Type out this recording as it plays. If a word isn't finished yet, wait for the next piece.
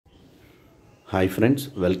Hi friends,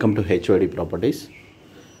 welcome to HID properties.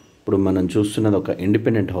 ఇప్పుడు మనం చూస్తున్నది ఒక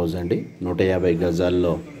ఇండిపెండెంట్ హౌస్ అండి. 150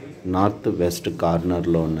 గజాల్లో నార్త్ వెస్ట్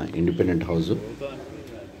కార్నర్లో ఉన్న ఇండిపెండెంట్ హౌస్.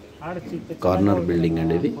 కార్నర్ బిల్డింగ్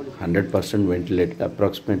అండి. ఇది 100% ventilated.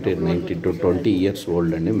 Approximately 19 to 20 years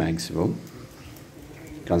old అండి. మ్యాక్సిమం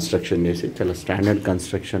కన్స్ట్రక్షన్ చేసి చాలా స్టాండర్డ్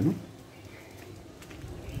కన్స్ట్రక్షన్.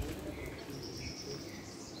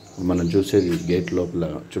 మనం చూసేది గేట్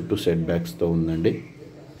లోపల చుట్టూ సెట్ బ్యాక్స్తో ఉందండి.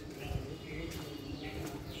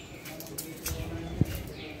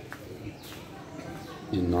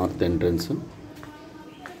 ఇది నార్త్ ఎంట్రన్స్,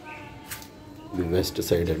 ఇది వెస్ట్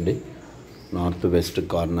సైడ్ అండి. నార్త్ వెస్ట్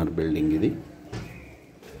కార్నర్ బిల్డింగ్ ఇది.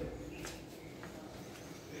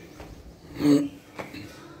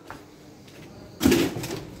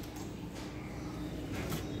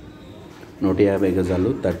 నూట 50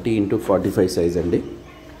 గజాలు 30 into 45 సైజ్ అండి.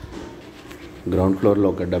 గ్రౌండ్ ఫ్లోర్లో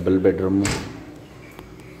ఒక double bedroom,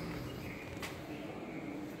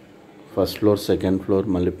 first floor second floor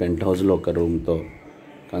మళ్ళీ పెంట్ హౌస్లో ఒక రూమ్తో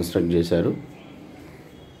కన్స్ట్రక్ట్ చేశారు.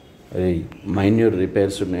 అది మైన్యూర్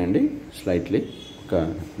రిపేర్స్ ఉన్నాయండి. స్లైట్లీ ఒక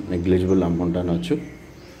నెగ్లిజిబుల్ అమౌంట్ అనవచ్చు.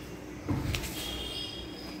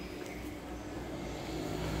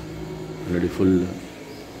 ఆల్రెడీ ఫుల్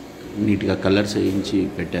నీట్గా కలర్స్ వేయించి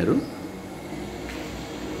పెట్టారు.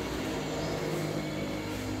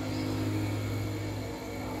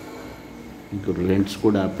 ఇంకా రెంట్స్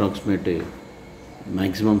కూడా అప్రాక్సిమేట్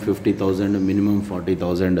మ్యాక్సిమం 50,000, మినిమం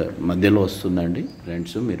 40,000 మధ్యలో వస్తుందండి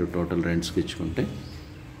రెంట్స్. మీరు టోటల్ రెంట్స్కి ఇచ్చుకుంటే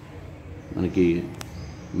మనకి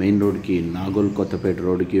మెయిన్ రోడ్కి, నాగోల్ కొత్తపేట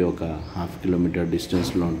రోడ్కి ఒక 1/2 kilometer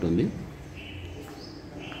డిస్టెన్స్లో ఉంటుంది.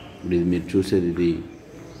 ఇప్పుడు ఇది మీరు చూసేది ఇది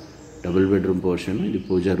డబుల్ బెడ్రూమ్ పోర్షన్. ఇది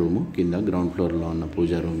పూజా రూము, కింద గ్రౌండ్ ఫ్లోర్లో ఉన్న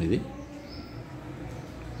పూజా రూమ్. ఇది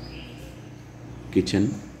కిచెన్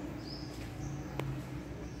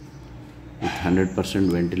విత్ 100%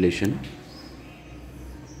 వెంటిలేషన్.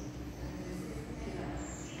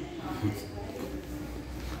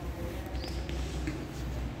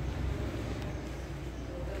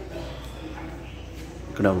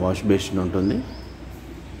 ఇక్కడ వాష్ బేసిన్ ఉంటుంది.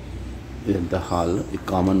 ఇదంతా హాల్. ఇది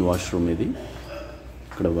కామన్ వాష్రూమ్. ఇది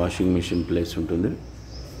ఇక్కడ వాషింగ్ మిషన్ ప్లేస్ ఉంటుంది.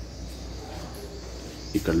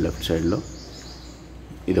 ఇక్కడ లెఫ్ట్ సైడ్లో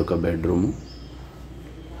ఇది ఒక బెడ్రూము.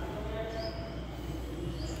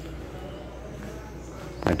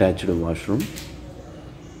 Attached washroom.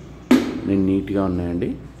 నీట్గా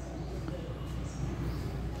ఉన్నాయండి.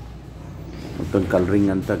 మొత్తం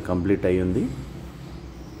కలరింగ్ అంతా కంప్లీట్ అయ్యి ఉంది.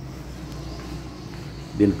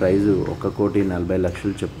 దీని ప్రైజు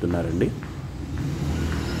 1,40,40,00,000 చెప్తున్నారండి.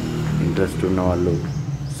 ఇంట్రెస్ట్ ఉన్న వాళ్ళు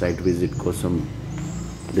సైట్ విజిట్ కోసం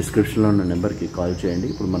డిస్క్రిప్షన్లో ఉన్న నెంబర్కి కాల్ చేయండి.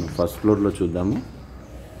 ఇప్పుడు మనం ఫస్ట్ ఫ్లోర్లో చూద్దాము.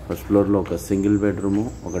 ఫస్ట్ ఫ్లోర్లో ఒక సింగిల్ బెడ్రూము,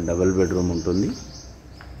 ఒక డబుల్ బెడ్రూమ్ ఉంటుంది.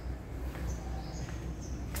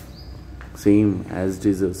 Same as it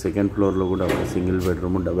is second ఫ్లోర్లో కూడా ఒక సింగిల్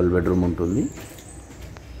బెడ్రూము, డబుల్ బెడ్రూమ్ ఉంటుంది.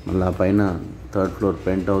 మళ్ళీ ఆ పైన థర్డ్ ఫ్లోర్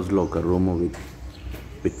పెంట్ హౌస్లో ఒక రూము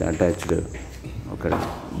విత్ అటాచ్డ్ ఒక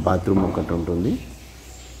బాత్రూమ్ ఒకటి ఉంటుంది.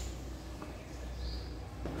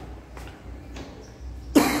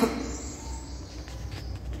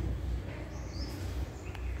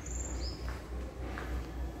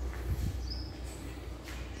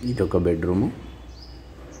 ఇది ఒక bedroom.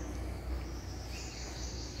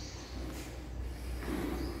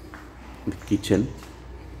 Kitchen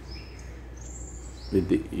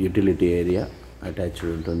with utility area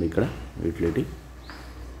attached ఉంటుంది. ఇక్కడ యూటిలిటీ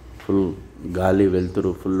ఫుల్ గాలి వెలుతురు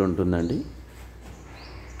ఫుల్ ఉంటుందండి.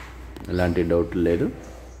 ఎలాంటి డౌట్ లేదు.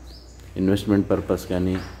 ఇన్వెస్ట్మెంట్ పర్పస్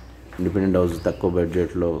కానీ ఇండిపెండెంట్ హౌస్ తక్కువ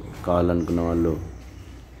బడ్జెట్లో కావాలనుకున్న వాళ్ళు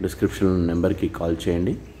డిస్క్రిప్షన్ నెంబర్కి కాల్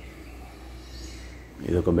చేయండి.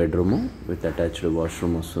 ఇది ఒక బెడ్రూము విత్ అటాచ్డ్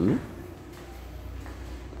వాష్రూమ్ వస్తుంది.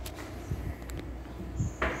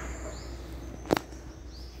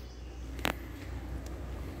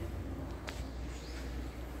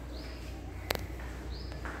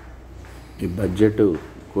 ఈ బడ్జెట్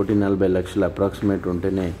 1,40,00,000 అప్రాక్సిమేట్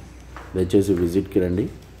ఉంటేనే దయచేసి విజిట్కి రండి.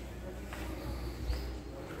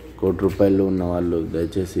 ₹1,00,00,000 ఉన్న వాళ్ళు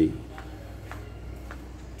దయచేసి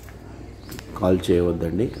కాల్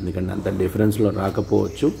చేయవద్దండి. ఎందుకంటే అంత డిఫరెన్స్లో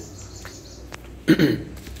రాకపోవచ్చు.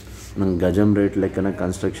 మనం గజం రేట్ లెక్కన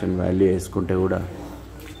కన్స్ట్రక్షన్ వాల్యూ వేసుకుంటే కూడా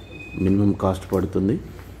మినిమం కాస్ట్ పడుతుంది.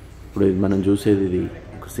 ఇప్పుడు ఇది మనం చూసేది ఇది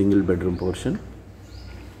ఒక సింగిల్ బెడ్రూమ్ పోర్షన్.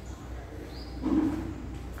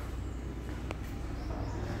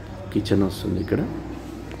 కిచెన్ వస్తుంది ఇక్కడ.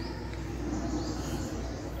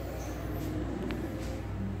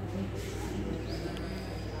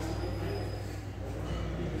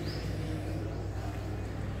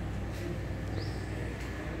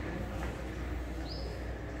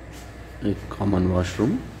 a common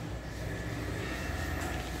washroom.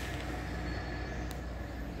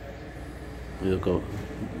 ఇది ఒక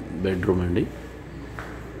బెడ్రూమ్ అండి.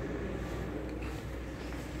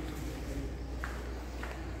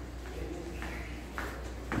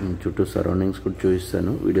 చుట్టూ సరౌండింగ్స్ కూడా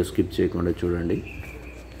చూపిస్తాను, వీడియో స్కిప్ చేయకుండా చూడండి.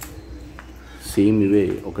 సేమ్ ఇవే,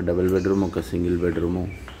 ఒక డబుల్ బెడ్రూమ్, ఒక సింగిల్ బెడ్రూము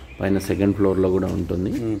పైన సెకండ్ ఫ్లోర్లో కూడా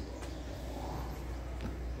ఉంటుంది.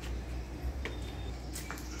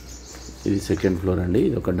 ఇది సెకండ్ ఫ్లోర్ అండి.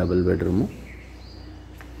 ఇది ఒక డబుల్ బెడ్రూము.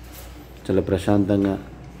 చాలా ప్రశాంతంగా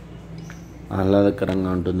ఆహ్లాదకరంగా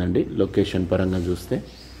ఉంటుందండి. లొకేషన్ పరంగా చూస్తే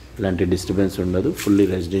ఇలాంటి డిస్టర్బెన్స్ ఉండదు, ఫుల్లీ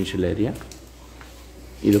రెసిడెన్షియల్ ఏరియా.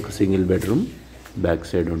 ఇది ఒక సింగిల్ బెడ్రూమ్, బ్యాక్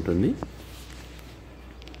సైడ్ ఉంటుంది.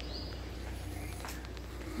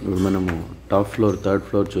 ఇప్పుడు మనము టాప్ ఫ్లోర్, థర్డ్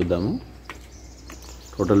ఫ్లోర్ చూద్దాము.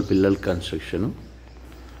 Total pillar construction.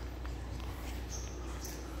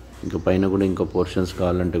 ఇంకా పైన కూడా ఇంకా పోర్షన్స్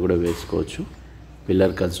కావాలంటే కూడా వేసుకోవచ్చు.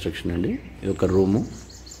 పిల్లర్ కన్స్ట్రక్షన్ అండి. ఇది ఒక రూము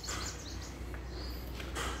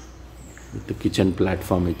విత్ కిచెన్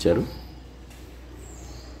ప్లాట్ఫామ్ ఇచ్చారు.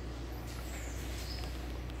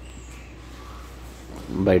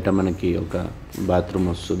 బయట మనకి ఒక బాత్రూమ్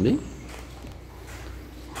వస్తుంది.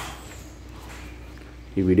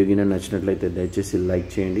 ఈ వీడియో కింద నచ్చినట్లయితే దయచేసి లైక్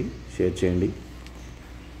చేయండి, షేర్ చేయండి.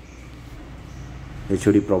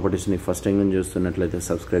 హెచ్డి ప్రాపర్టీస్ని ఫస్ట్ టైం చూస్తున్నట్లయితే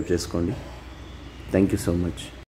సబ్స్క్రైబ్ చేసుకోండి. Thank you so much.